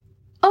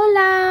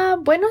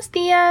buenos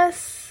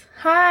días.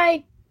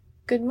 Hi,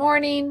 good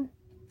morning,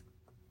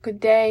 good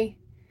day.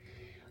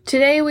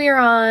 Today we are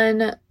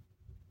on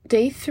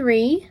day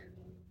 3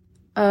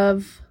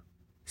 of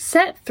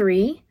set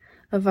 3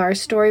 of our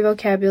story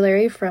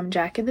vocabulary from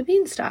Jack and the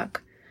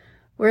Beanstalk.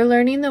 We're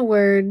learning the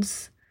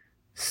words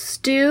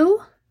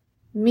stew,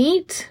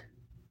 meat,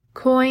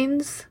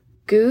 coins,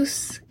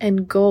 goose,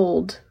 and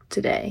gold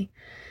today.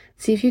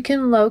 See if you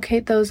can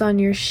locate those on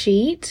your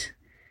sheet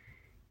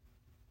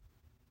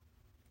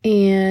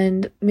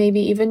and maybe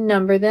even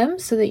number them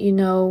so that you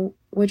know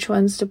which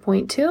ones to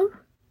point to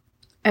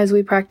as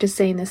we practice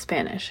saying the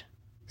Spanish.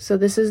 So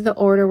this is the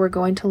order we're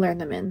going to learn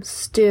them in.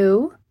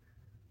 Stew,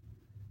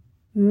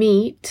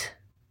 meat,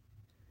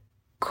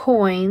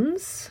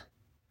 coins,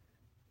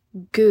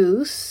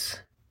 goose,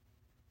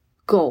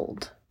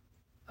 gold.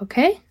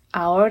 Okay?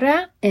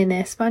 Ahora en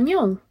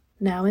español.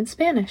 Now in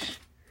Spanish.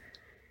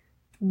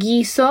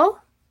 Guiso,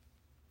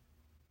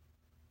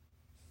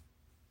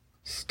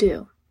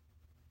 stew.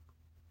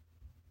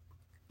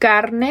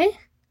 Carne,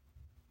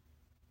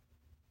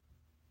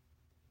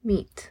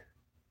 meat.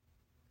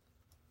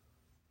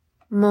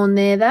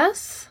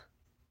 Monedas,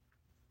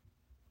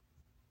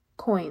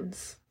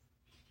 coins.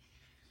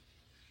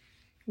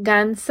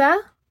 Gansa,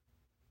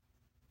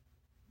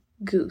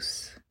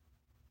 goose.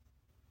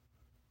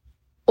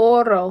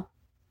 Oro,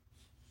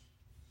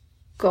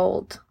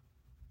 gold.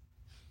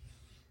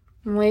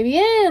 Muy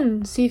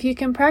bien. See if you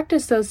can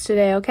practice those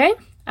today, okay?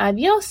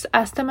 Adiós.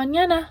 Hasta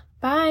mañana.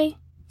 Bye.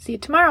 See you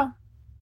tomorrow.